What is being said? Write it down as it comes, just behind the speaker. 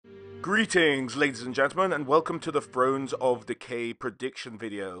Greetings, ladies and gentlemen, and welcome to the Thrones of Decay prediction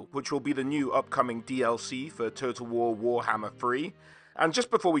video, which will be the new upcoming DLC for Total War Warhammer 3. And just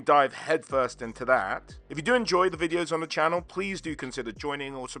before we dive headfirst into that, if you do enjoy the videos on the channel, please do consider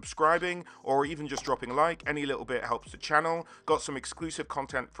joining or subscribing, or even just dropping a like. Any little bit helps the channel. Got some exclusive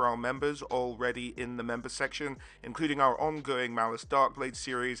content for our members already in the member section, including our ongoing Malice Darkblade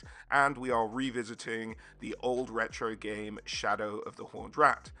series, and we are revisiting the old retro game Shadow of the Horned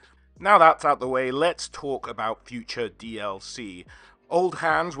Rat. Now that's out the way, let's talk about future DLC. Old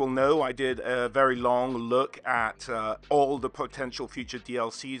hands will know I did a very long look at all the potential future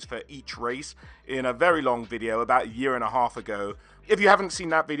DLCs for each race in a very long video about a year and a half ago. If you haven't seen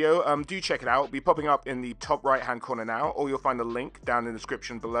that video, do check it out. It'll be popping up in the top right hand corner now, or you'll find a link down in the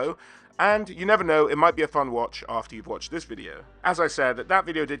description below. And you never know, it might be a fun watch after you've watched this video. As I said, that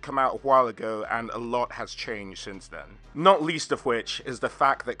video did come out a while ago and a lot has changed since then. Not least of which is the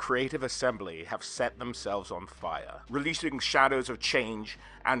fact that Creative Assembly have set themselves on fire, releasing Shadows of Change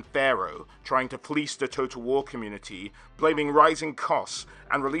and Pharaoh, trying to fleece the Total War community, blaming rising costs,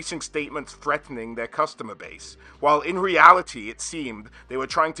 and releasing statements threatening their customer base, while in reality it seemed they were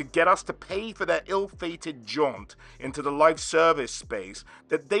trying to get us to pay for their ill-fated jaunt into the live service space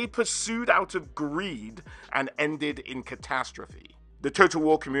that they pursued out of greed and ended in catastrophe. The Total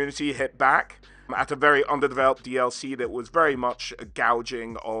War community hit back at a very underdeveloped DLC that was very much a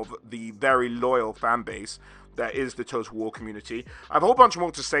gouging of the very loyal fan base that is the Total War community. I have a whole bunch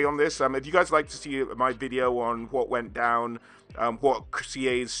more to say on this. If you guys like to see my video on what went down, what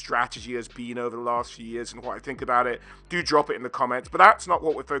CA's strategy has been over the last few years and what I think about it, do drop it in the comments. But that's not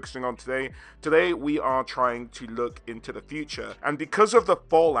what we're focusing on today. Today we are trying to look into the future. And because of the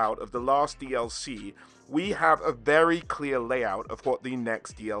fallout of the last DLC, we have a very clear layout of what the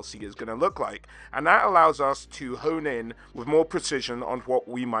next DLC is going to look like. And that allows us to hone in with more precision on what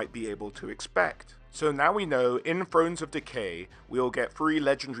we might be able to expect. So now we know in Thrones of Decay, we'll get 3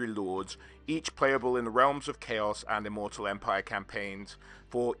 legendary lords, each playable in the Realms of Chaos and Immortal Empire campaigns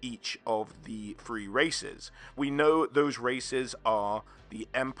for each of the 3 races. We know those races are the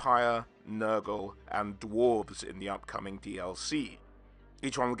Empire, Nurgle, and Dwarves in the upcoming DLC.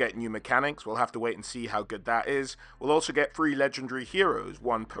 Each one will get new mechanics. We'll have to wait and see how good that is. We'll also get 3 legendary heroes,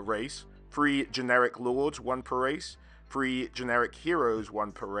 1 per race, 3 generic lords, 1 per race, 3 generic heroes,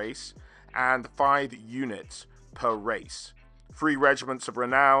 1 per race, and 5 units per race. 3 regiments of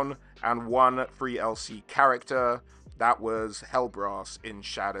renown and 1 free LC character. That was Hellbrass in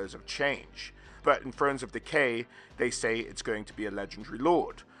Shadows of Change. But in Thrones of Decay, they say it's going to be a legendary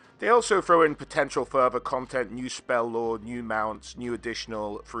lord. They also throw in potential further content, new spell lord, new mounts, new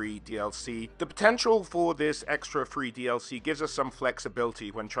additional free DLC. The potential for this extra free DLC gives us some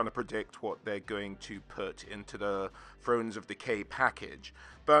flexibility when trying to predict what they're going to put into the Thrones of Decay package.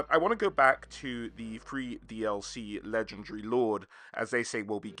 But I want to go back to the free DLC Legendary Lord, as they say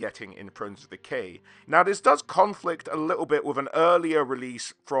we'll be getting in Thrones of Decay. Now this does conflict a little bit with an earlier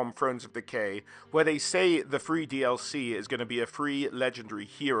release from Thrones of Decay, where they say the free DLC is going to be a free legendary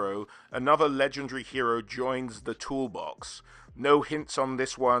hero. Another legendary hero joins the toolbox. No hints on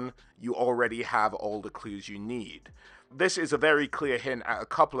this one, you already have all the clues you need. This is a very clear hint at a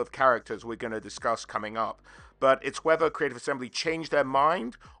couple of characters we're going to discuss coming up, but it's whether Creative Assembly changed their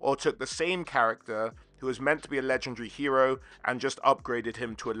mind or took the same character who was meant to be a legendary hero and just upgraded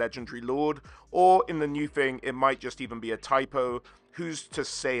him to a legendary lord, or in the new thing it might just even be a typo. Who's to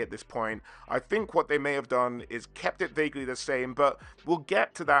say at this point? I think what they may have done is kept it vaguely the same, but we'll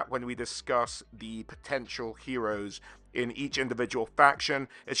get to that when we discuss the potential heroes in each individual faction.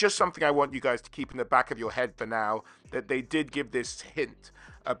 It's just something I want you guys to keep in the back of your head for now, that they did give this hint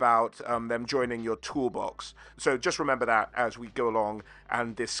about them joining your toolbox. So just remember that as we go along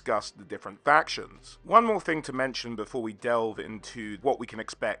and discuss the different factions. One more thing to mention before we delve into what we can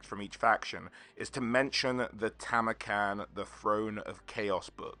expect from each faction is to mention the Tamarkan, the Throne of Chaos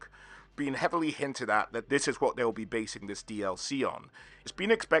book. Been heavily hinted at that this is what they'll be basing this DLC on. It's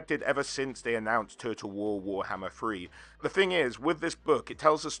been expected ever since they announced Total War Warhammer 3. The thing is, with this book, it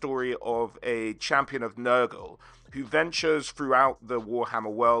tells the story of a champion of Nurgle who ventures throughout the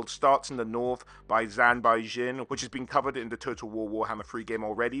Warhammer world, starts in the north by Zanbaijin, which has been covered in the Total War Warhammer 3 game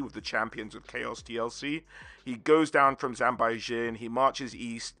already with the Champions of Chaos DLC. He goes down from Zanbaijin, he marches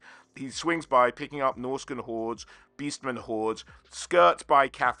east, he swings by picking up Norscan hordes, Beastmen hordes, skirts by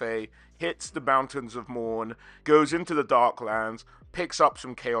Cathay, hits the Mountains of Morn, goes into the Darklands, picks up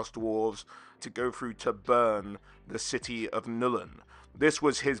some Chaos Dwarves to go through to burn the city of Nuln. this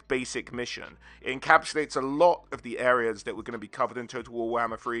was his basic mission. It encapsulates a lot of the areas that were going to be covered in Total War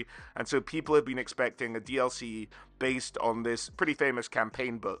Warhammer 3, and so people have been expecting a DLC based on this pretty famous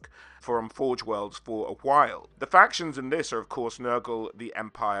campaign book from Forge Worlds for a while. The factions in this are, of course, Nurgle, the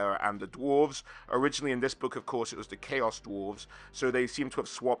Empire, and the Dwarves. Originally in this book, of course, it was the Chaos Dwarves, so they seem to have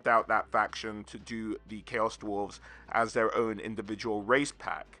swapped out that faction to do the Chaos Dwarves as their own individual race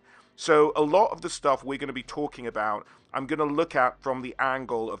pack. So a lot of the stuff we're going to be talking about, I'm going to look at from the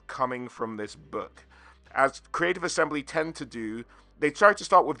angle of coming from this book. As Creative Assembly tend to do, they tried to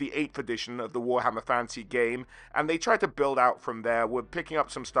start with the 8th edition of the Warhammer Fantasy game, and they tried to build out from there. We're picking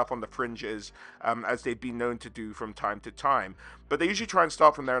up some stuff on the fringes, as they've been known to do from time to time. But they usually try and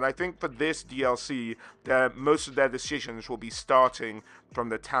start from there, and I think for this DLC, most of their decisions will be starting from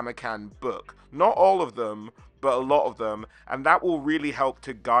the Tamakan book. Not all of them, but a lot of them, and that will really help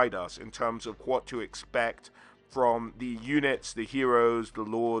to guide us in terms of what to expect from the units, the heroes, the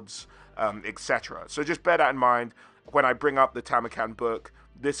lords, etc. So just bear that in mind. When I bring up the Tamakan book,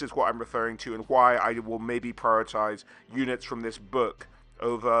 this is what I'm referring to and why I will maybe prioritize units from this book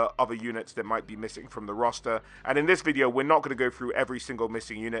over other units that might be missing from the roster. And in this video, we're not going to go through every single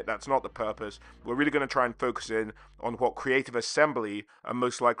missing unit. That's not the purpose. We're really going to try and focus in on what Creative Assembly are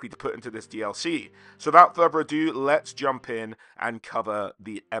most likely to put into this DLC. So without further ado, let's jump in and cover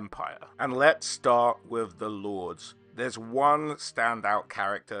the Empire. And let's start with the Lords. There's one standout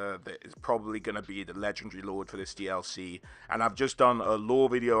character that is probably going to be the legendary lord for this DLC, and I've just done a lore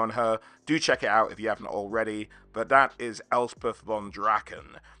video on her. Do check it out if you haven't already, but that is Elspeth von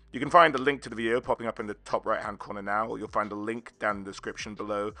Draken. You can find a link to the video popping up in the top right hand corner now, or you'll find a link down in the description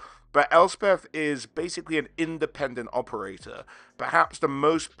below. But Elspeth is basically an independent operator, perhaps the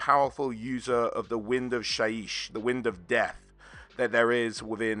most powerful user of the Wind of Shaiish, the Wind of Death, that there is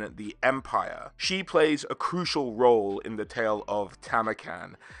within the Empire. She plays a crucial role in the tale of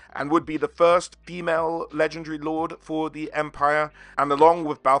Tamakan, and would be the first female legendary lord for the Empire, and along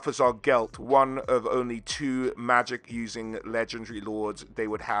with Balthazar Gelt, one of only 2 magic-using legendary lords they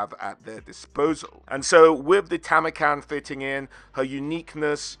would have at their disposal. And so, with the Tamakan fitting in, her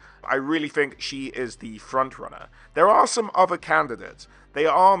uniqueness, I really think she is the frontrunner. There are some other candidates. They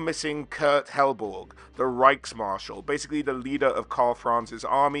are missing Kurt Helborg, the Reichsmarshal, basically the leader of Karl Franz's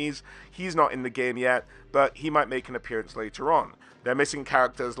armies. He's not in the game yet, but he might make an appearance later on. They're missing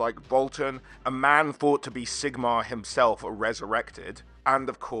characters like Bolton, a man thought to be Sigmar himself resurrected, and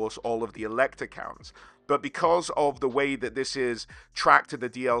of course all of the Elector counts. But because of the way that this is tracked to the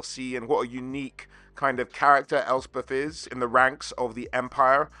DLC and what a unique kind of character Elspeth is in the ranks of the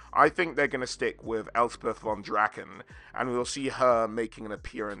Empire, I think they're going to stick with Elspeth von Draken, and we'll see her making an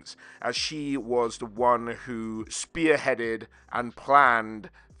appearance, as she was the one who spearheaded and planned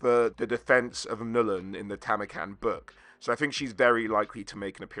for the defense of Nuln in the Tamakan book. So I think she's very likely to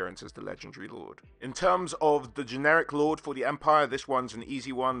make an appearance as the legendary lord. In terms of the generic lord for the Empire, this one's an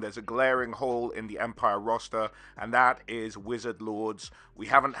easy one. There's a glaring hole in the Empire roster, and that is wizard lords. We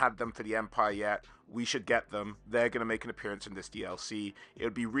haven't had them for the Empire yet. We should get them. They're going to make an appearance in this DLC. It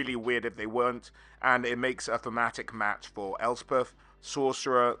would be really weird if they weren't, and it makes a thematic match for Elspeth.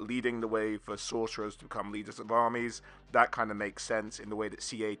 Sorcerer leading the way for sorcerers to become leaders of armies. That kind of makes sense in the way that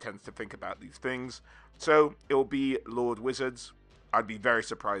CA tends to think about these things. So it will be Lord Wizards. I'd be very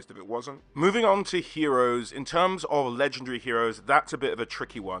surprised if it wasn't. Moving on to heroes, in terms of legendary heroes, that's a bit of a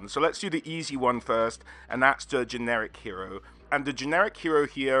tricky one. So let's do the easy one first, and that's the generic hero. And the generic hero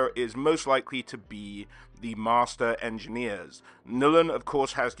here is most likely to be the Master Engineers. Nuln, of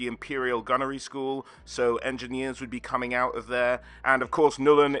course, has the Imperial Gunnery School, so engineers would be coming out of there. And of course,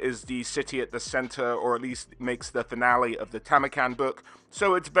 Nuln is the city at the center, or at least makes the finale of the Tamakan book,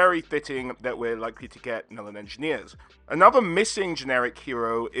 so it's very fitting that we're likely to get Nuln Engineers. Another missing generic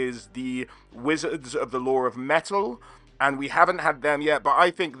hero is the Wizards of the Lore of Metal, and we haven't had them yet, but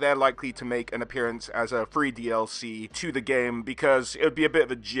I think they're likely to make an appearance as a free DLC to the game, because it would be a bit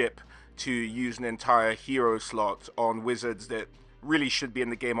of a jip to use an entire hero slot on wizards that really should be in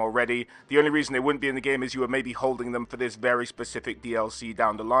the game already. The only reason they wouldn't be in the game is you were maybe holding them for this very specific DLC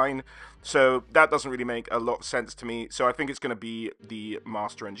down the line. So that doesn't really make a lot of sense to me. So I think it's going to be the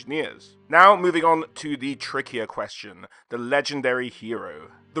Master Engineers. Now moving on to the trickier question, the legendary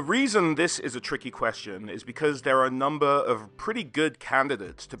hero. The reason this is a tricky question is because there are a number of pretty good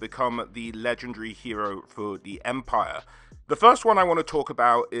candidates to become the legendary hero for the Empire. The first one I want to talk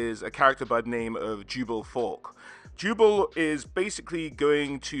about is a character by the name of Jubal Falk. Jubal is basically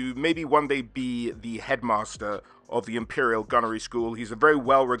going to maybe one day be the headmaster of the Imperial Gunnery School. He's a very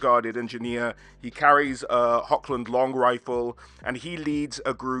well-regarded engineer. He carries a Hochland long rifle, and he leads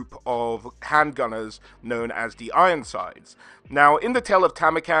a group of handgunners known as the Ironsides. Now, in the Tale of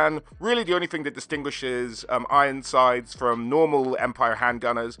Tamakan, really the only thing that distinguishes Ironsides from normal Empire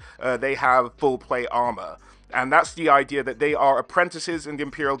handgunners, they have full plate armor. And that's the idea that they are apprentices in the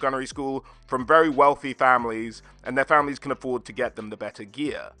Imperial Gunnery School from very wealthy families, and their families can afford to get them the better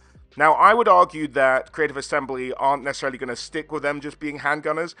gear. Now, I would argue that Creative Assembly aren't necessarily going to stick with them just being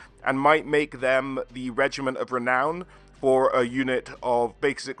handgunners, and might make them the Regiment of Renown for a unit of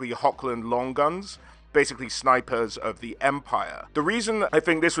basically Hochland long guns, basically snipers of the Empire. The reason I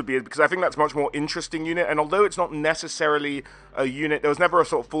think this would be is because I think that's a much more interesting unit, and although it's not necessarily a unit, there was never a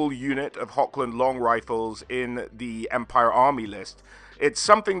sort of full unit of Hochland long rifles in the Empire army list. It's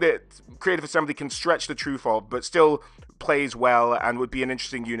something that Creative Assembly can stretch the truth of, but still plays well and would be an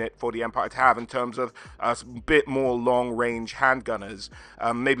interesting unit for the Empire to have in terms of a bit more long-range handgunners,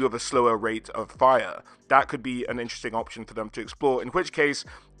 maybe with a slower rate of fire. That could be an interesting option for them to explore, in which case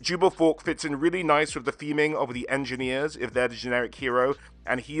Jubal Fork fits in really nice with the theming of the engineers, if they're the generic hero,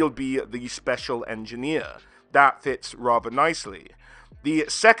 and he'll be the special engineer. That fits rather nicely. The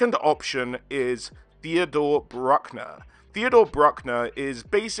second option is Theodore Bruckner. Theodore Bruckner is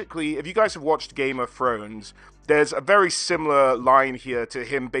basically, if you guys have watched Game of Thrones, there's a very similar line here to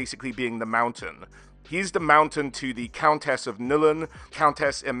him basically being the Mountain. He's the Mountain to the Countess of Nullen,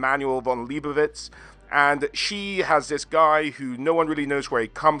 Countess Emanuel von Leibowitz, and she has this guy who no one really knows where he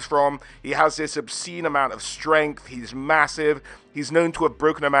comes from. He has this obscene amount of strength. He's massive. He's known to have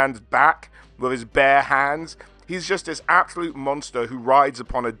broken a man's back with his bare hands. He's just this absolute monster who rides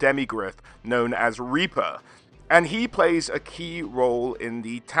upon a demigryph known as Reaper. And he plays a key role in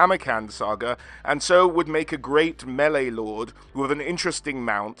the Tamakan saga, and so would make a great melee lord with an interesting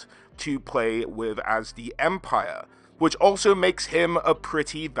mount to play with as the Empire, which also makes him a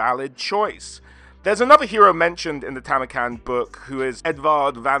pretty valid choice. There's another hero mentioned in the Tamakan book who is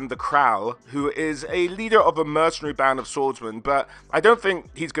Edvard van der Kral, who is a leader of a mercenary band of swordsmen, but I don't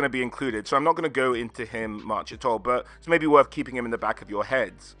think he's going to be included, so I'm not going to go into him much at all, but it's maybe worth keeping him in the back of your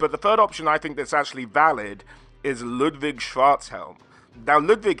heads. But the third option I think that's actually valid is Ludwig Schwarzhelm. Now,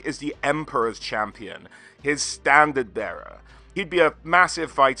 Ludwig is the Emperor's champion, his standard bearer. He'd be a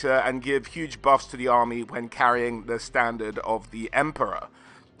massive fighter and give huge buffs to the army when carrying the standard of the Emperor.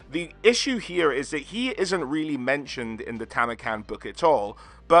 The issue here is that he isn't really mentioned in the Tamakan book at all,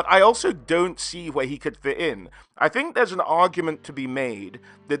 but I also don't see where he could fit in. I think there's an argument to be made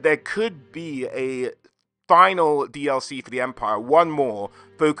that there could be a final DLC for the Empire, one more,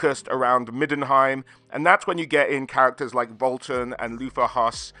 focused around Middenheim, and that's when you get in characters like Volton and Luther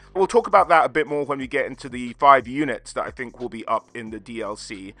Huss. We'll talk about that a bit more when we get into the 5 units that I think will be up in the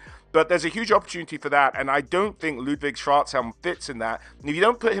DLC. But there's a huge opportunity for that, and I don't think Ludwig Schwarzhelm fits in that. And if you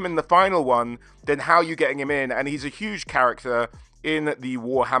don't put him in the final one, then how are you getting him in? And he's a huge character in the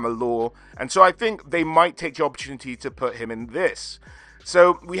Warhammer lore, and so I think they might take the opportunity to put him in this.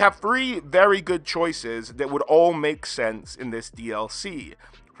 So we have 3 very good choices that would all make sense in this DLC.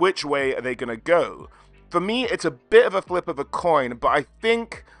 Which way are they going to go? For me, it's a bit of a flip of a coin, but I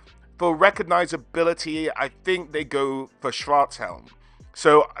think for recognizability, I think they go for Schwarzhelm.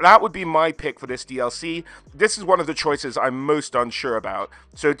 So that would be my pick for this DLC. This is one of the choices I'm most unsure about,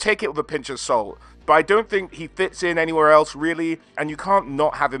 so take it with a pinch of salt. But I don't think he fits in anywhere else really, and you can't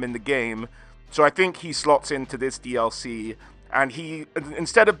not have him in the game. So I think he slots into this DLC. And he,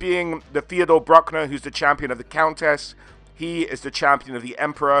 instead of being the Theodore Bruckner, who's the champion of the Countess, he is the champion of the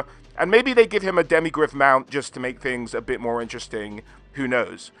Emperor. And maybe they give him a demigryph mount just to make things a bit more interesting. Who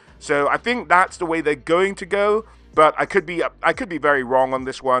knows? So I think that's the way they're going to go. But I could be very wrong on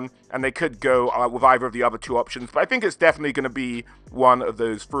this one, and they could go with either of the other 2 options. But I think it's definitely going to be one of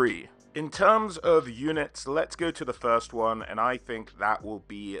those 3. In terms of units, let's go to the first one, and I think that will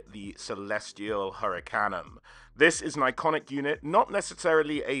be the Celestial Hurricanum. This is an iconic unit, not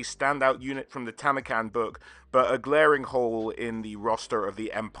necessarily a standout unit from the Tamakan book, but a glaring hole in the roster of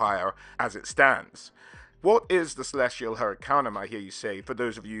the Empire as it stands. What is the Celestial Hurricanum, I hear you say, for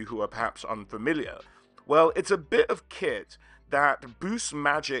those of you who are perhaps unfamiliar? Well, it's a bit of kit that boosts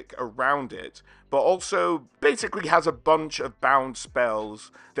magic around it, but also basically has a bunch of bound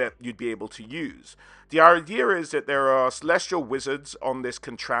spells that you'd be able to use. The idea is that there are celestial wizards on this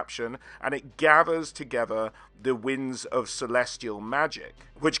contraption, and it gathers together the winds of celestial magic,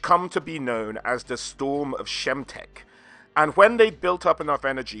 which come to be known as the Storm of Shemtek. And when they built up enough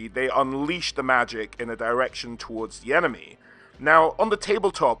energy, they unleash the magic in a direction towards the enemy. Now, on the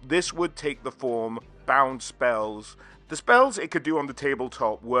tabletop, this would take the form bound spells. The spells it could do on the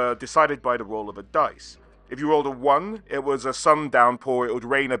tabletop were decided by the roll of a dice. If you rolled a 1, it was a sun downpour, it would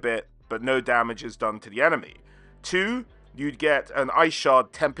rain a bit, but no damage is done to the enemy. 2, you'd get an Ice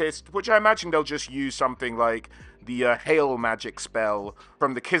Shard Tempest, which I imagine they'll just use something like the Hail magic spell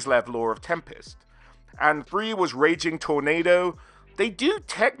from the Kislev lore of Tempest. And 3 was Raging Tornado. They do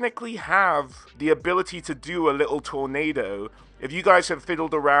technically have the ability to do a little tornado. If you guys have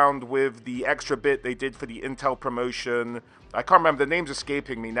fiddled around with the extra bit they did for the Intel promotion, I can't remember, the name's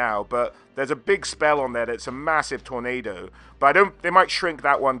escaping me now, but there's a big spell on there that's a massive tornado. But they might shrink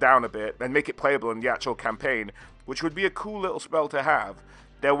that one down a bit and make it playable in the actual campaign, which would be a cool little spell to have.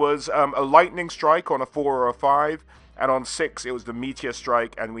 There was a Lightning Strike on a 4 or a 5, and on 6 it was the Meteor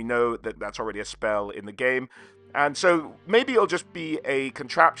Strike, and we know that that's already a spell in the game. And so maybe it'll just be a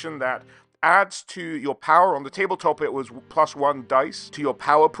contraption that adds to your power. On the tabletop it was +1 dice to your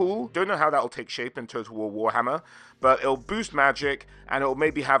power pool. Don't know how that'll take shape in Total War Warhammer, but it'll boost magic, and it'll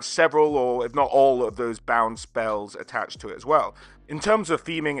maybe have several, or if not all, of those bound spells attached to it as well. In terms of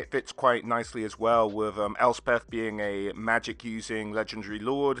theming, it fits quite nicely as well, with Elspeth being a magic-using legendary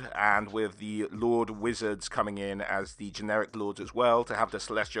lord, and with the Lord Wizards coming in as the generic lords as well, to have the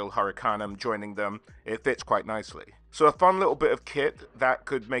Celestial Hurricanum joining them. It fits quite nicely. So a fun little bit of kit that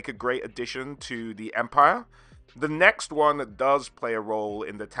could make a great addition to the Empire. The next one does play a role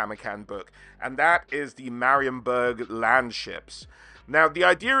in the Tamakan book, and that is the Marienburg land ships. Now, the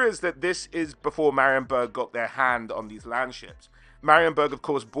idea is that this is before Marienburg got their hand on these land ships. Marienburg, of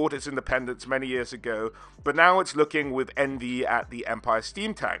course, bought its independence many years ago, but now it's looking with envy at the Empire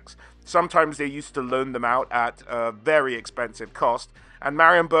steam tanks. Sometimes they used to loan them out at a very expensive cost, and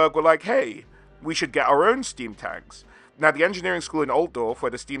Marienburg were like, hey, we should get our own steam tanks. Now, the engineering school in Altdorf,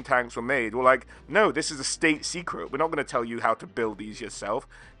 where the steam tanks were made, were like, no, this is a state secret. We're not going to tell you how to build these yourself.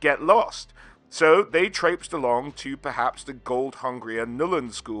 Get lost. So they traipsed along to perhaps the gold-hungry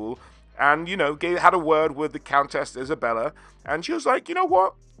Nullen school, and, you know, had a word with the Countess Isabella, and she was like, you know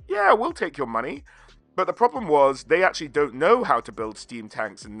what? Yeah, we'll take your money. But the problem was, they actually don't know how to build steam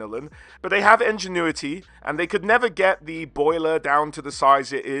tanks in Nullen, but they have ingenuity, and they could never get the boiler down to the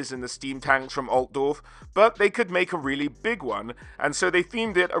size it is in the steam tanks from Altdorf, but they could make a really big one, and so they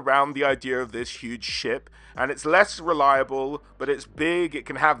themed it around the idea of this huge ship, and it's less reliable, but it's big, it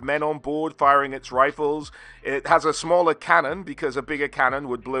can have men on board firing its rifles, it has a smaller cannon, because a bigger cannon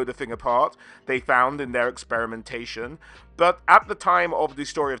would blow the thing apart, they found in their experimentation. But at the time of the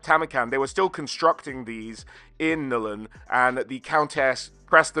story of Tamakan, they were still constructing these in Nullen, and the Countess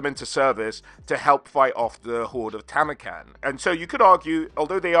pressed them into service to help fight off the horde of Tamakan. And so you could argue,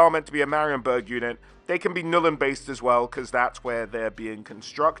 although they are meant to be a Marienburg unit, they can be Nullen-based as well, because that's where they're being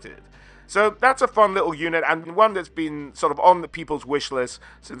constructed. So that's a fun little unit, and one that's been sort of on the people's wish list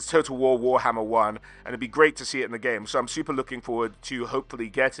since Total War Warhammer 1, and it'd be great to see it in the game. So I'm super looking forward to hopefully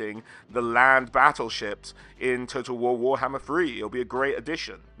getting the land battleships in Total War Warhammer 3. It'll be a great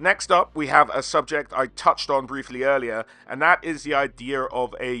addition. Next up, we have a subject I touched on briefly earlier, and that is the idea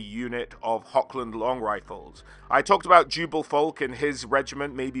of a unit of Hochland long rifles. I talked about Jubal Folk and his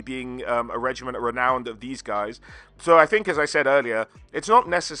regiment maybe being a regiment renowned of these guys. So I think, as I said earlier, it's not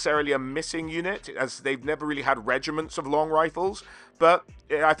necessarily a missing unit, as they've never really had regiments of long rifles, but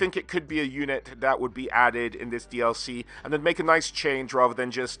I think it could be a unit that would be added in this DLC, and then make a nice change rather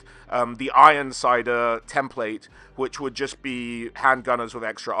than just the Ironsider template, which would just be handgunners with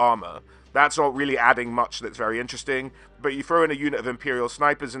extra armor. That's not really adding much that's very interesting, but you throw in a unit of Imperial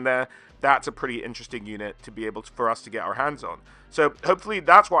snipers in there, that's a pretty interesting unit to be able to, for us to get our hands on. So hopefully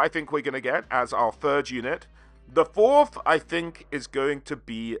that's what I think we're going to get as our third unit. The fourth, I think, is going to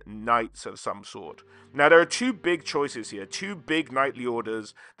be knights of some sort. Now, there are two big choices here, two big knightly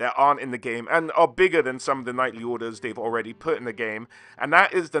orders that aren't in the game, and are bigger than some of the knightly orders they've already put in the game, and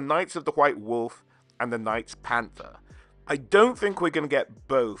that is the Knights of the White Wolf and the Knights Panther. I don't think we're going to get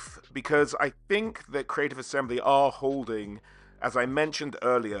both, because I think that Creative Assembly are holding, as I mentioned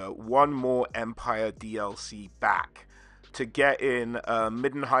earlier, one more Empire DLC back to get in a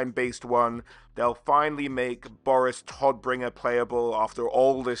Middenheim-based one. They'll finally make Boris Todbringer playable after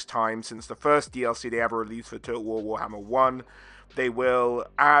all this time, since the first DLC they ever released for Total War Warhammer 1. They will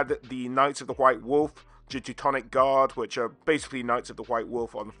add the Knights of the White Wolf, the Teutonic Guard, which are basically Knights of the White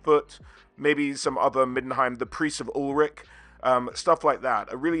Wolf on foot. Maybe some other Middenheim, the Priests of Ulrich, stuff like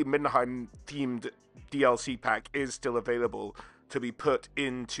that. A really Middenheim-themed DLC pack is still available to be put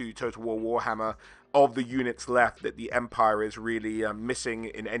into Total War Warhammer of the units left that the Empire is really missing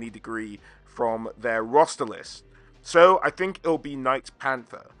in any degree from their roster list. So I think it'll be Knights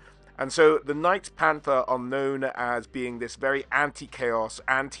Panther. And so the Knights Panther are known as being this very anti-chaos,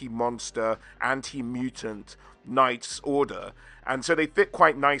 anti-monster, anti-mutant Knights Order. And so they fit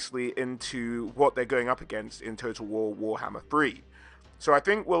quite nicely into what they're going up against in Total War Warhammer 3. So I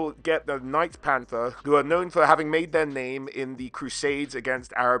think we'll get the Knights Panther, who are known for having made their name in the Crusades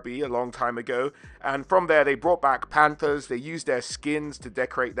against Araby a long time ago. And from there, they brought back Panthers. They used their skins to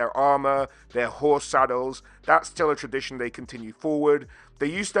decorate their armor, their horse saddles. That's still a tradition they continue forward. They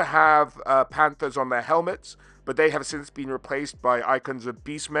used to have Panthers on their helmets, but they have since been replaced by icons of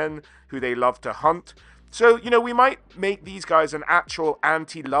beastmen, who they love to hunt. So, you know, we might make these guys an actual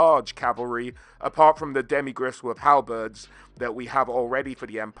anti-large cavalry, apart from the demigriffs with halberds that we have already for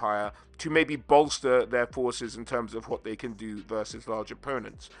the Empire, to maybe bolster their forces in terms of what they can do versus large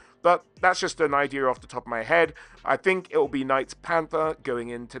opponents. But that's just an idea off the top of my head. I think it will be Knights Panther going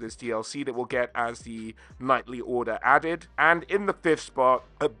into this DLC that we'll get as the Knightly Order added. And in the 5th spot,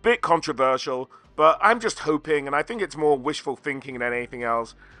 a bit controversial, but I'm just hoping, and I think it's more wishful thinking than anything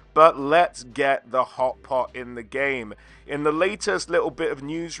else, but let's get the hot pot in the game. In the latest little bit of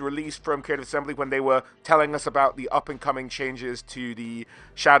news released from Creative Assembly when they were telling us about the up-and-coming changes to the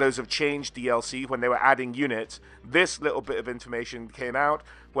Shadows of Change DLC, when they were adding units, this little bit of information came out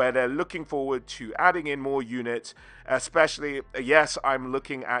where they're looking forward to adding in more units, especially, yes, I'm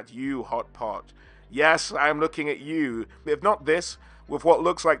looking at you, Hot Pot. Yes, I'm looking at you. If not this, with what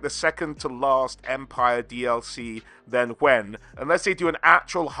looks like the second to last Empire DLC, then when? Unless they do an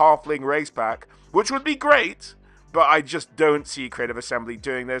actual halfling race pack, which would be great, but I just don't see Creative Assembly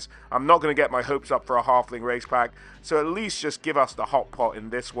doing this. I'm not going to get my hopes up for a halfling race pack, so at least just give us the hot pot in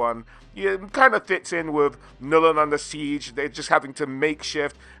this one. It kind of fits in with Nuln Under Siege. They're just having to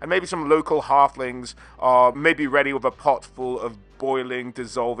makeshift, and maybe some local halflings are maybe ready with a pot full of boiling,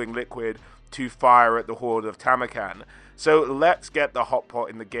 dissolving liquid to fire at the Horde of Tamakan. So let's get the hot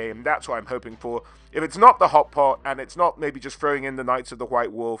pot in the game. That's what I'm hoping for. If it's not the hot pot, and it's not maybe just throwing in the Knights of the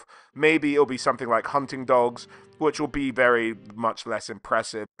White Wolf, maybe it'll be something like Hunting Dogs, which will be very much less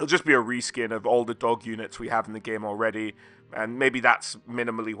impressive. It'll just be a reskin of all the dog units we have in the game already, and maybe that's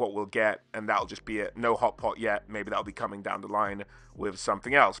minimally what we'll get, and that'll just be it. No hot pot yet. Maybe that'll be coming down the line with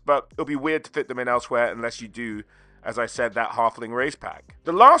something else. But it'll be weird to fit them in elsewhere unless you do, as I said, that halfling race pack.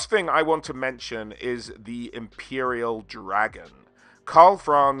 The last thing I want to mention is the Imperial Dragon. Karl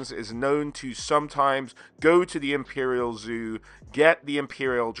Franz is known to sometimes go to the Imperial Zoo, get the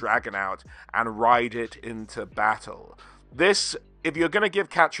Imperial Dragon out, and ride it into battle. This, if you're going to give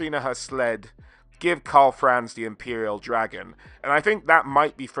Katrina her sled, give Karl Franz the Imperial Dragon. And I think that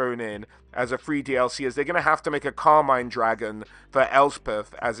might be thrown in as a free DLC, as they're going to have to make a Carmine Dragon for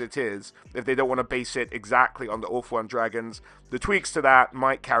Elspeth as it is, if they don't want to base it exactly on the Orphan Dragons. The tweaks to that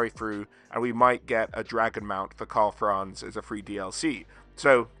might carry through, and we might get a Dragon mount for Karl Franz as a free DLC.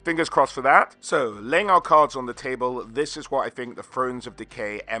 So, fingers crossed for that. So, laying our cards on the table, this is what I think the Thrones of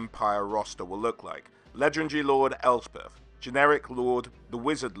Decay Empire roster will look like. Legendary Lord Elspeth. Generic Lord the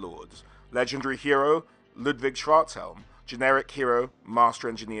Wizard Lords. Legendary Hero Ludwig Schwarzhelm. Generic Hero Master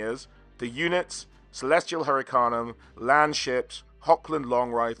Engineers. The units, Celestial Hurricanum, Land Ships, Hockland Long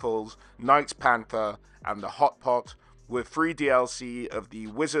Rifles, Knights Panther, and the Hot Pot, with free DLC of the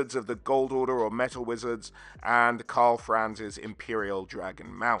Wizards of the Gold Order or Metal Wizards, and Karl Franz's Imperial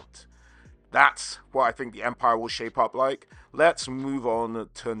Dragon mount. That's what I think the Empire will shape up like. Let's move on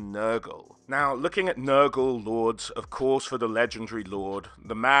to Nurgle. Now, looking at Nurgle Lords, of course, for the Legendary Lord,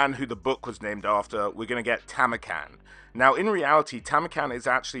 the man who the book was named after, we're going to get Tamakan. Now, in reality, Tamakan is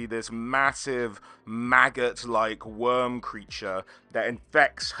actually this massive, maggot-like worm creature that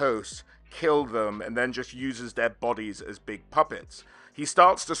infects hosts, kills them, and then just uses their bodies as big puppets. He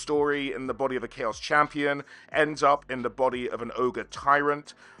starts the story in the body of a Chaos Champion, ends up in the body of an Ogre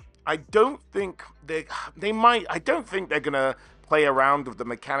Tyrant. I don't think they're gonna play around with the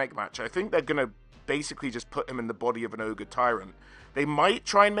mechanic match. I think they're gonna basically just put him in the body of an Ogre Tyrant. They might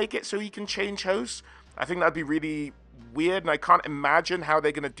try and make it so he can change hosts. I think that'd be really weird, and I can't imagine how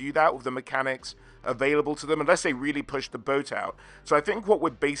they're gonna do that with the mechanics available to them unless they really push the boat out. So I think what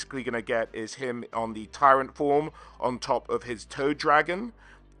we're basically gonna get is him on the Tyrant form on top of his Toad Dragon,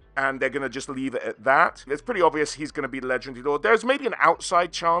 and they're going to just leave it at that. It's pretty obvious he's going to be the Legendary Lord. There's maybe an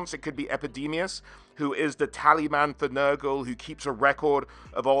outside chance it could be Epidemius, who is the tallyman for Nurgle, who keeps a record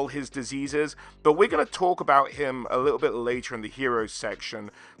of all his diseases. But we're going to talk about him a little bit later in the heroes section,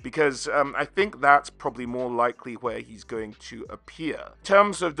 because I think that's probably more likely where he's going to appear. In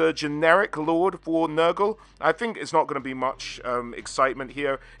terms of the generic Lord for Nurgle, I think it's not going to be much excitement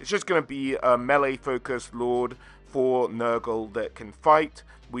here. It's just going to be a melee-focused Lord for Nurgle that can fight.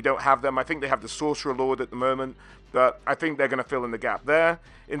 We don't have them. I think they have the Sorcerer Lord at the moment, but I think they're going to fill in the gap there.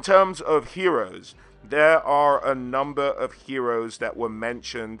 In terms of heroes, there are a number of heroes that were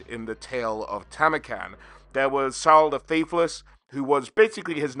mentioned in the Tale of Tamakan. There was Saul the Faithless, who was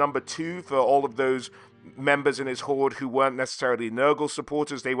basically his number 2 for all of those members in his horde who weren't necessarily Nurgle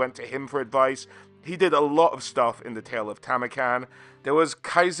supporters. They went to him for advice. He did a lot of stuff in the Tale of Tamakan. There was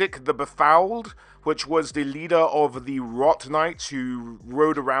Kaizek the Befouled, which was the leader of the Rot Knights who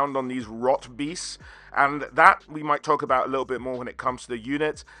rode around on these rot beasts, and that we might talk about a little bit more when it comes to the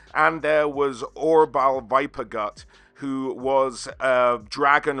units. And there was Orbal Vipergut, who was a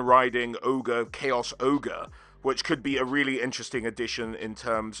dragon-riding ogre, Chaos Ogre, which could be a really interesting addition in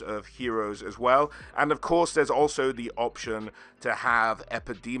terms of heroes as well. And of course, there's also the option to have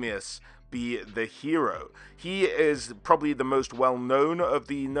Epidemius be the hero. He is probably the most well-known of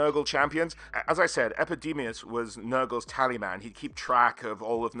the Nurgle champions. As I said, Epidemius was Nurgle's tallyman. He'd keep track of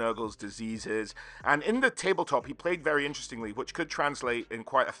all of Nurgle's diseases. And in the tabletop, he played very interestingly, which could translate in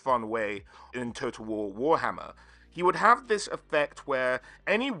quite a fun way in Total War Warhammer. He would have this effect where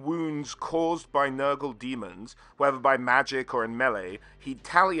any wounds caused by Nurgle demons, whether by magic or in melee, he'd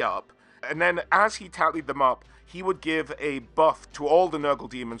tally up, and then as he tallied them up, he would give a buff to all the Nurgle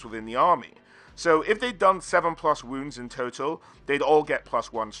demons within the army. So if they'd done 7+ wounds in total, they'd all get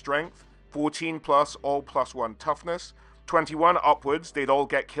 +1 strength, 14+ all +1 toughness, 21 upwards, they'd all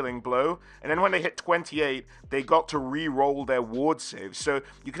get Killing Blow, and then when they hit 28, they got to re-roll their ward saves. So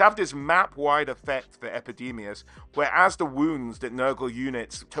you could have this map-wide effect for Epidemius, where as the wounds that Nurgle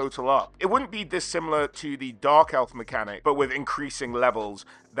units total up, it wouldn't be dissimilar to the Dark Elf mechanic, but with increasing levels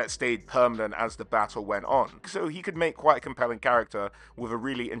that stayed permanent as the battle went on. So he could make quite a compelling character with a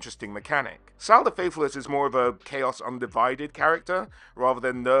really interesting mechanic. Sal the Faithless is more of a Chaos Undivided character, rather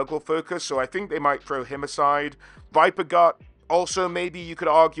than Nurgle focused, so I think they might throw him aside. Vipergut also maybe you could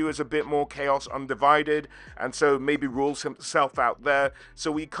argue is a bit more Chaos Undivided, and so maybe rules himself out there.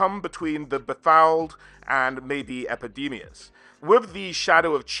 So we come between the Befouled and maybe Epidemius. With the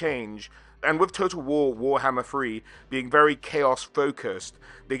Shadow of Change, and with Total War Warhammer 3 being very Chaos focused,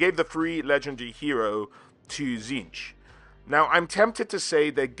 they gave the free legendary hero to Tzeentch. Now, I'm tempted to say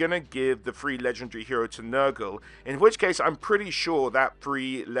they're gonna give the free legendary hero to Nurgle, in which case I'm pretty sure that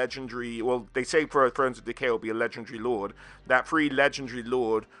free legendary, well, they say for Thrones of Decay will be a legendary lord, that free legendary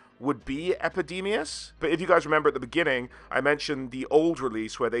lord would be Epidemius. But if you guys remember at the beginning, I mentioned the old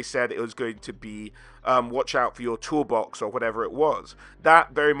release where they said it was going to be watch out for your toolbox or whatever it was.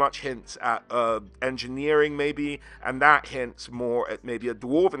 That very much hints at engineering maybe, and that hints more at maybe a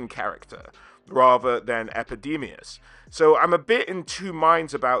dwarven character rather than Epidemius. So I'm a bit in two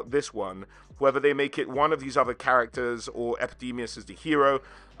minds about this one, whether they make it one of these other characters or Epidemius is the hero.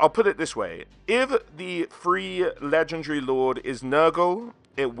 I'll put it this way. If the free legendary lord is Nurgle,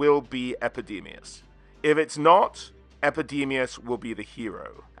 it will be Epidemius. If it's not, Epidemius will be the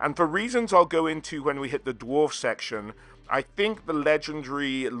hero. And for reasons I'll go into when we hit the dwarf section, I think the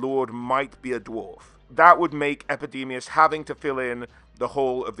legendary lord might be a dwarf. That would make Epidemius having to fill in the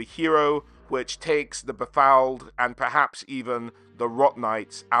whole of the hero, which takes the Befouled and perhaps even the Rot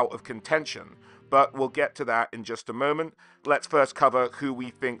Knights out of contention. But we'll get to that in just a moment. Let's first cover who we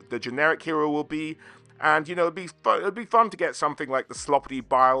think the generic hero will be. And, you know, it'd be fun to get something like the Sloppity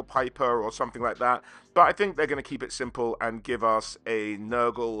Bile Piper or something like that. But I think they're going to keep it simple and give us a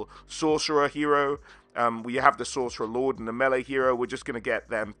Nurgle Sorcerer hero. We have the Sorcerer Lord and the Melee hero. We're just going to get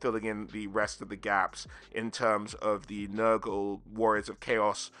them filling in the rest of the gaps in terms of the Nurgle Warriors of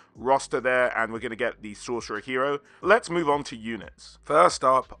Chaos roster there, and we're going to get the Sorcerer hero. Let's move on to units. First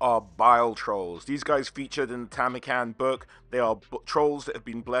up are Bile Trolls. These guys featured in the Tamakan book. They are trolls that have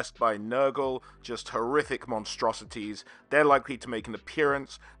been blessed by Nurgle, just horrific monstrosities. They're likely to make an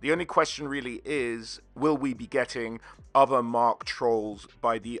appearance. The only question really is, will we be getting other Mark trolls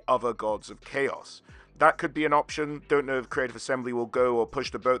by the other gods of Chaos? That could be an option. Don't know if Creative Assembly will go or push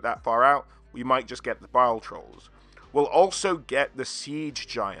the boat that far out. We might just get the Bile Trolls. We'll also get the Siege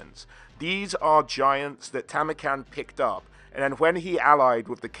Giants. These are giants that Tamakan picked up, and then when he allied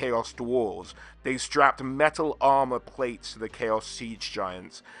with the Chaos Dwarves, they strapped metal armor plates to the Chaos Siege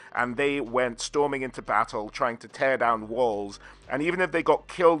Giants, and they went storming into battle, trying to tear down walls, and even if they got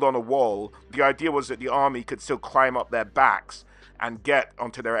killed on a wall, the idea was that the army could still climb up their backs and get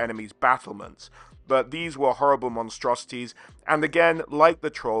onto their enemies' battlements. But these were horrible monstrosities, and again, like the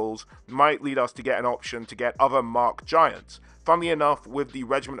trolls, might lead us to get an option to get other Mark Giants. Funnily enough, with the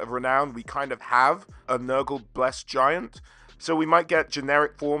Regiment of Renown, we kind of have a Nurgle Blessed Giant, So we might get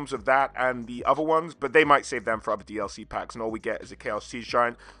generic forms of that and the other ones, but they might save them for other DLC packs, and all we get is a Chaos Siege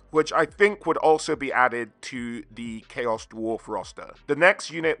Giant, which I think would also be added to the Chaos Dwarf roster. The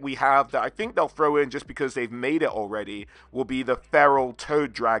next unit we have that I think they'll throw in just because they've made it already will be the Feral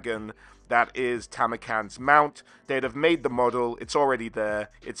Toad Dragon. That is Tamakan's mount. They'd have made the model, it's already there,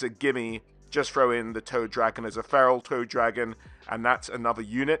 it's a gimme. Just throw in the Toad Dragon as a Feral Toad Dragon, and that's another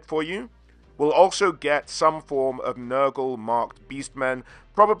unit for you. We'll also get some form of Nurgle marked Beastmen,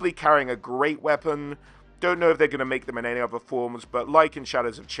 probably carrying a great weapon. Don't know if they're going to make them in any other forms, but like in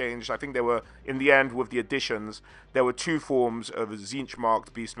Shadows of Change, I think there were, in the end, with the additions, there were 2 forms of Tzeentch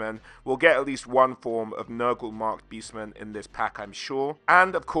marked Beastmen. We'll get at least 1 form of Nurgle marked Beastmen in this pack, I'm sure.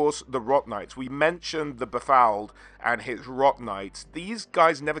 And, of course, the Rot Knights. We mentioned the Befouled and his Rot Knights. These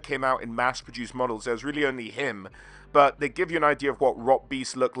guys never came out in mass-produced models. There's really only him. But they give you an idea of what Rot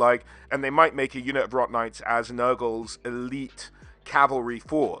Beasts look like, and they might make a unit of Rot Knights as Nurgle's elite cavalry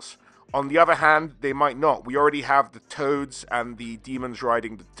force. On the other hand, they might not. We already have the Toads and the Demons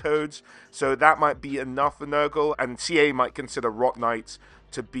riding the Toads, so that might be enough for Nurgle, and CA might consider Rot Knights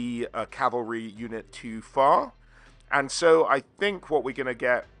to be a cavalry unit too far. And so I think what we're going to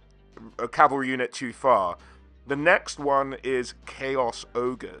get, a cavalry unit too far. The next one is Chaos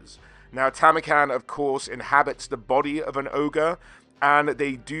Ogres. Now, Tamakan, of course, inhabits the body of an ogre, and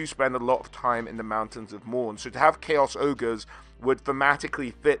they do spend a lot of time in the Mountains of Morn. So to have Chaos Ogres would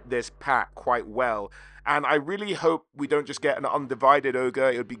thematically fit this pack quite well. And I really hope we don't just get an undivided ogre.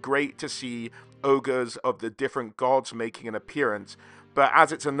 It would be great to see ogres of the different gods making an appearance. But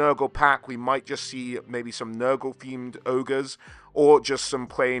as it's a Nurgle pack, we might just see maybe some Nurgle-themed ogres, or just some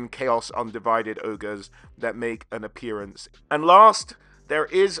plain Chaos Undivided ogres that make an appearance. And last, there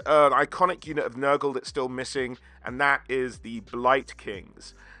is an iconic unit of Nurgle that's still missing, and that is the Blight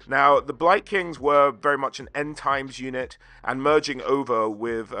Kings. Now, the Blight Kings were very much an End Times unit, and merging over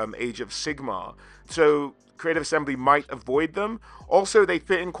with Age of Sigmar. So Creative Assembly might avoid them. Also, they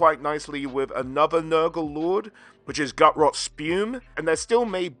fit in quite nicely with another Nurgle Lord, which is Gutrot Spume, and there still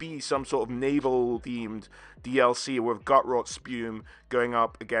may be some sort of naval-themed DLC with Gutrot Spume going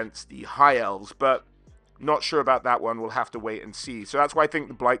up against the High Elves, but not sure about that one. We'll have to wait and see. So that's why I think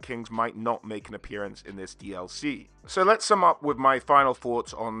the Blight Kings might not make an appearance in this DLC. So let's sum up with my final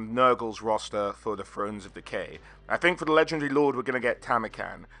thoughts on Nurgle's roster for the Thrones of Decay. I think for the Legendary Lord, we're going to get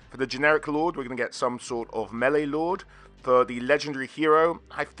Tamakan. For the Generic Lord, we're going to get some sort of Melee Lord. For the Legendary Hero,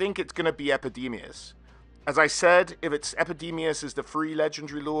 I think it's going to be Epidemius. As I said, if it's Epidemius as the free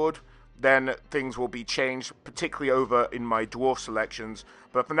Legendary Lord, then things will be changed, particularly over in my Dwarf selections.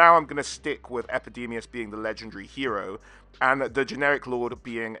 But for now, I'm going to stick with Epidemius being the Legendary Hero, and the Generic Lord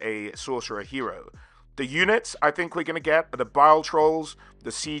being a Sorcerer Hero. The units I think we're going to get are the Bile Trolls,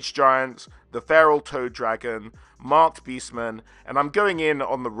 the Siege Giants, the Feral Toad Dragon, Marked Beastmen, and I'm going in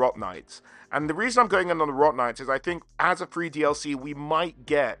on the Rot Knights. And the reason I'm going in on the Rot Knights is I think as a free DLC, we might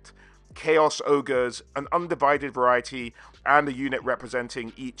get Chaos Ogres, an undivided variety, and a unit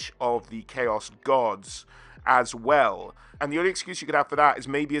representing each of the Chaos Gods as well. And the only excuse you could have for that is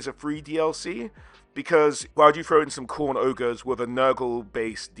maybe as a free DLC, because why would you throw in some Khorne Ogres with a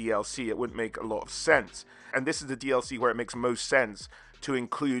Nurgle-based DLC? It wouldn't make a lot of sense. And this is the DLC where it makes most sense to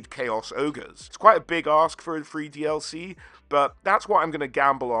include Chaos Ogres. It's quite a big ask for a free DLC, but that's what I'm going to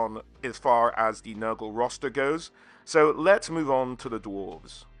gamble on as far as the Nurgle roster goes. So let's move on to the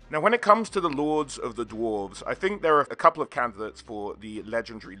Dwarves. Now, when it comes to the Lords of the Dwarves, I think there are a couple of candidates for the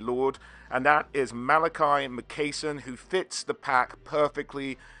Legendary Lord, and that is Malachi Makason, who fits the pack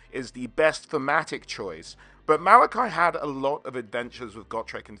perfectly, is the best thematic choice. But Malachi had a lot of adventures with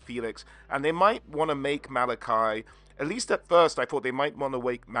Gotrek and Felix, and they might want to make Malachi, at least at first, I thought they might want to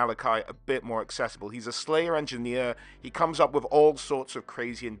make Malachi a bit more accessible. He's a Slayer engineer, he comes up with all sorts of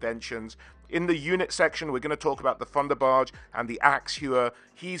crazy inventions. In the unit section, we're going to talk about the Thunderbarge and the Axe Hewer.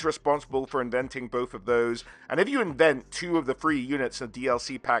 He's responsible for inventing both of those. And if you invent 2 of the 3 units in the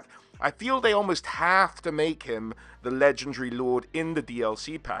DLC pack, I feel they almost have to make him the Legendary Lord in the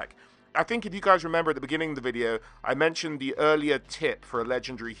DLC pack. I think if you guys remember at the beginning of the video, I mentioned the earlier tip for a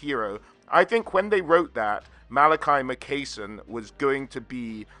Legendary Hero. I think when they wrote that, Malachi Makason was going to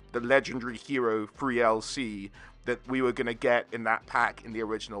be the Legendary Hero free LC that we were going to get in that pack in the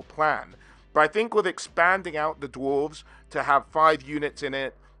original plan. But I think with expanding out the Dwarves to have 5 units in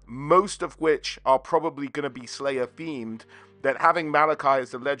it, most of which are probably going to be Slayer themed, that having Malachi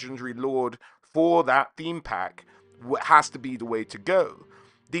as the Legendary Lord for that theme pack has to be the way to go.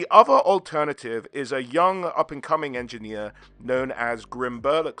 The other alternative is a young up-and-coming engineer known as Grim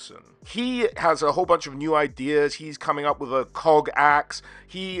Burluxon. He has a whole bunch of new ideas. He's coming up with a cog axe.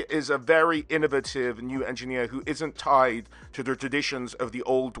 He is a very innovative new engineer who isn't tied to the traditions of the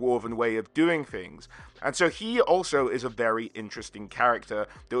old dwarven way of doing things. And so he also is a very interesting character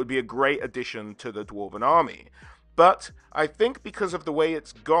that would be a great addition to the dwarven army. But I think because of the way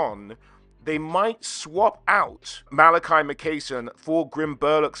it's gone, they might swap out Malachi McCason for Grim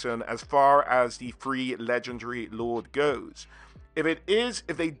Burluxon as far as the free legendary lord goes. If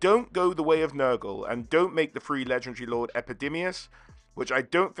they don't go the way of Nurgle and don't make the free legendary lord Epidemius, which I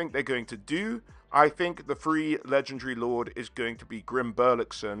don't think they're going to do, I think the free legendary lord is going to be Grim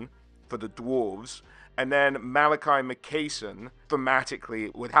Burluxon for the dwarves, and then Malachi McCason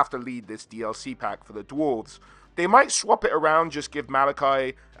thematically would have to lead this DLC pack for the dwarves. They might swap it around, just give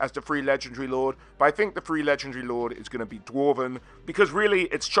Malachi as the free legendary lord, but I think the free legendary lord is going to be dwarven, because really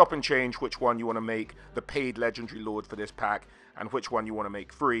it's chop and change which one you want to make the paid legendary lord for this pack and which one you want to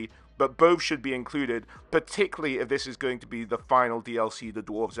make free, but both should be included, particularly if this is going to be the final DLC the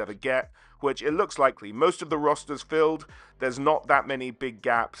dwarves ever get, which it looks likely. Most of the roster's filled, there's not that many big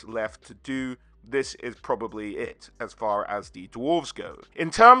gaps left to do. This is probably it as far as the dwarves go.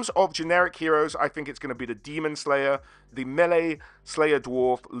 In terms of generic heroes, I think it's going to be the Demon Slayer, the melee Slayer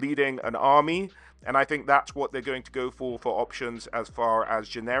dwarf leading an army, and I think that's what they're going to go for options as far as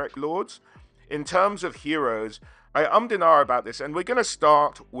generic lords. In terms of heroes, I ummed and ahed about this, and we're going to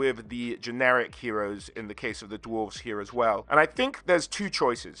start with the generic heroes in the case of the dwarves here as well. And I think there's two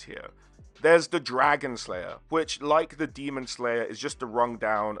choices here. There's the Dragon Slayer, which, like the Demon Slayer, is just a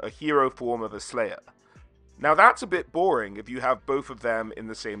rung-down, a hero form of a Slayer. Now that's a bit boring if you have both of them in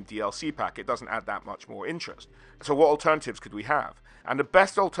the same DLC pack. It doesn't add that much more interest. So what alternatives could we have? And the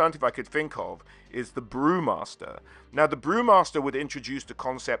best alternative I could think of is the Brewmaster. Now the Brewmaster would introduce the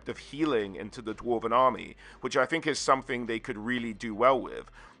concept of healing into the Dwarven army, which I think is something they could really do well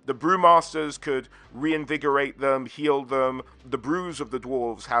with. The Brewmasters could reinvigorate them, heal them. The brews of the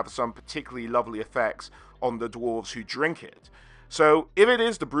dwarves have some particularly lovely effects on the dwarves who drink it. So if it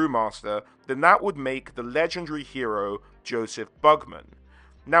is the Brewmaster, then that would make the legendary hero Joseph Bugman.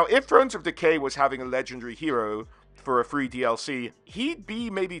 Now if Thrones of Decay was having a legendary hero for a free DLC, he'd be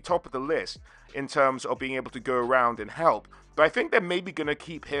maybe top of the list in terms of being able to go around and help. But I think they're maybe going to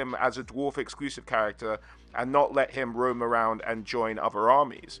keep him as a dwarf exclusive character and not let him roam around and join other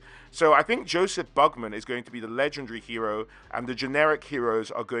armies. So I think Joseph Bugman is going to be the legendary hero, and the generic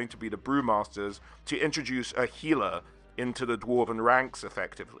heroes are going to be the Brewmasters to introduce a healer into the dwarven ranks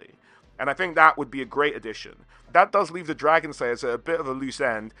effectively. And I think that would be a great addition. That does leave the Dragon Slayers at a bit of a loose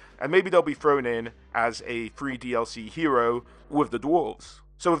end, and maybe they'll be thrown in as a free DLC hero with the dwarves.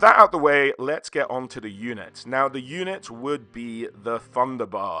 So with that out the way, let's get on to the units. Now the unit would be the Thunder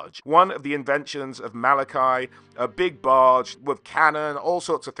Barge, one of the inventions of Malachi, a big barge with cannon, all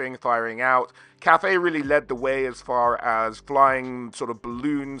sorts of things firing out. Cathay really led the way as far as flying sort of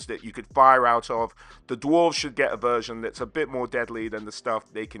balloons that you could fire out of. The dwarves should get a version that's a bit more deadly than the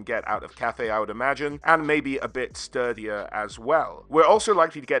stuff they can get out of Cathay, I would imagine, and maybe a bit sturdier as well. We're also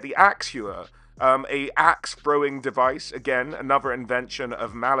likely to get the Axe Hewer, a axe throwing device, again, another invention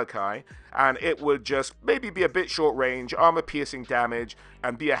of Malachi, and it would just maybe be a bit short range, armor piercing damage,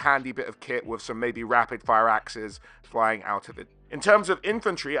 and be a handy bit of kit with some maybe rapid fire axes flying out of it. In terms of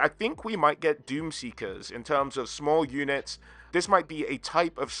infantry, I think we might get Doomseekers. In terms of small units, this might be a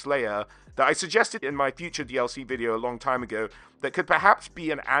type of Slayer that I suggested in my future DLC video a long time ago that could perhaps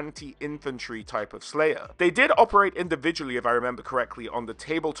be an anti-infantry type of Slayer. They did operate individually, if I remember correctly, on the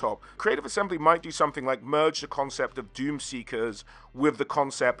tabletop. Creative Assembly might do something like merge the concept of Doomseekers with the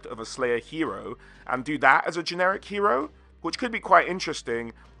concept of a Slayer hero and do that as a generic hero, which could be quite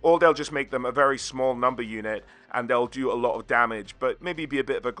interesting, or they'll just make them a very small number unit and they'll do a lot of damage, but maybe be a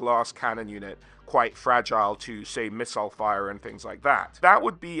bit of a glass cannon unit, quite fragile to, say, missile fire and things like that. That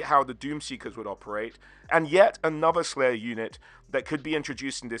would be how the Doomseekers would operate. And yet another Slayer unit that could be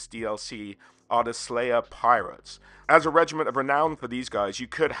introduced in this DLC are the Slayer Pirates. As a regiment of renown for these guys, you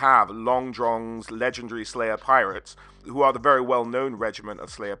could have Long Drong's legendary Slayer Pirates, who are the very well-known regiment of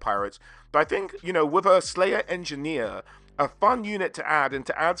Slayer Pirates. But I think, you know, with a Slayer Engineer, a fun unit to add, and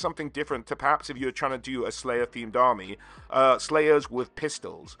to add something different to perhaps if you're trying to do a Slayer-themed army, Slayers with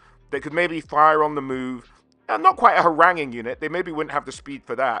pistols. They could maybe fire on the move. Not quite a haranguing unit, they maybe wouldn't have the speed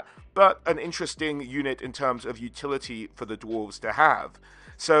for that, but an interesting unit in terms of utility for the dwarves to have.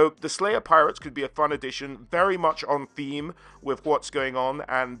 So the Slayer Pirates could be a fun addition, very much on theme with what's going on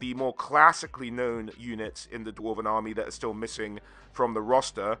and the more classically known units in the Dwarven army that are still missing from the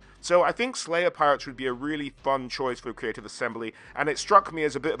roster. So I think Slayer Pirates would be a really fun choice for Creative Assembly, and it struck me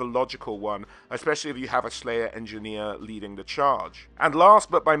as a bit of a logical one, especially if you have a Slayer engineer leading the charge. And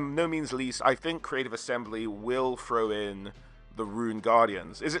last but by no means least, I think Creative Assembly will throw in the Rune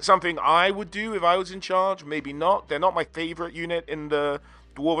Guardians. Is it something I would do if I was in charge? Maybe not. They're not my favorite unit in the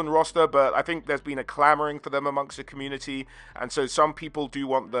Dwarven roster, but I think there's been a clamoring for them amongst the community, and so some people do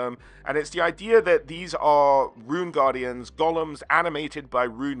want them. And it's the idea that these are Rune Guardians, golems animated by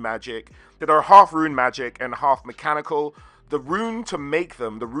rune magic, that are half rune magic and half mechanical. The rune to make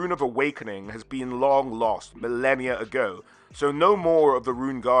them, the Rune of Awakening, has been long lost, millennia ago. So no more of the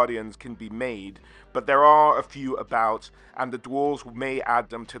Rune Guardians can be made, but there are a few about, and the dwarves may add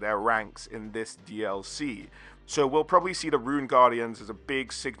them to their ranks in this DLC. So we'll probably see the Rune Guardians as a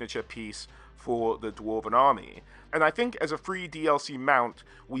big signature piece for the Dwarven army. And I think as a free DLC mount,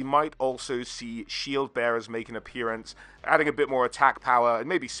 we might also see Shield Bearers make an appearance, adding a bit more attack power and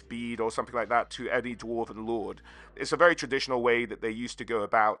maybe speed or something like that to any Dwarven Lord. It's a very traditional way that they used to go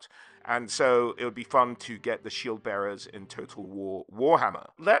about, and so it would be fun to get the Shield Bearers in Total War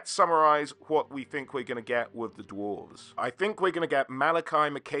Warhammer. Let's summarize what we think we're going to get with the Dwarves. I think we're going to get Malachi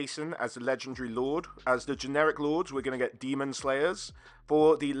McCason as the Legendary Lord. As the generic Lords, we're going to get Demon Slayers.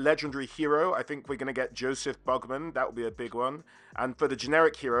 For the Legendary Hero, I think we're going to get Joseph Bugman. That will be a big one. And for the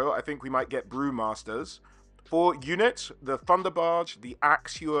generic hero, I think we might get Brewmasters. For units, the Thunderbarge, the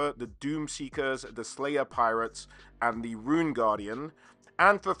Axe Hewer, the Doom Seekers, the Slayer Pirates, and the Rune Guardian.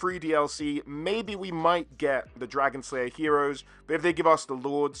 And for free DLC, maybe we might get the Dragon Slayer heroes, but if they give us the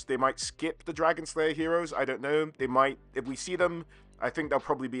Lords, they might skip the Dragon Slayer heroes. I don't know. They might, if we see them, I think there'll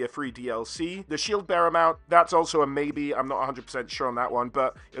probably be a free DLC. The Shield Bearer mount, that's also a maybe. I'm not 100% sure on that one,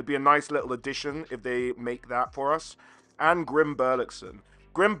 but it'd be a nice little addition if they make that for us. And Grim Burlickson.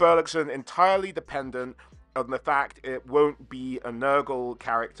 Grim Burlickson entirely dependent on the fact it won't be a Nurgle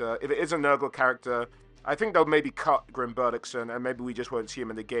character. If it is a Nurgle character, I think they'll maybe cut Grim Burlickson and maybe we just won't see him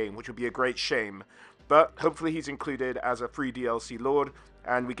in the game, which would be a great shame. But hopefully he's included as a free DLC Lord,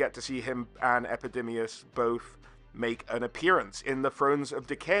 and we get to see him and Epidemius both make an appearance in the Thrones of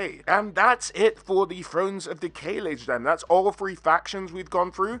Decay. And that's it for the Thrones of Decay, ladies and gentlemen. That's all 3 factions we've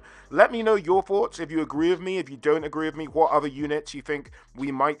gone through. Let me know your thoughts, if you agree with me, if you don't agree with me, what other units you think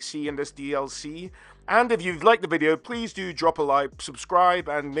we might see in this DLC. And if you've liked the video, please do drop a like, subscribe,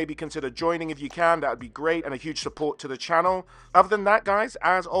 and maybe consider joining if you can. That would be great, and a huge support to the channel. Other than that, guys,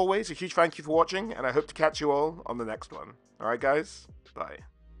 as always, a huge thank you for watching, and I hope to catch you all on the next one. Alright, guys? Bye.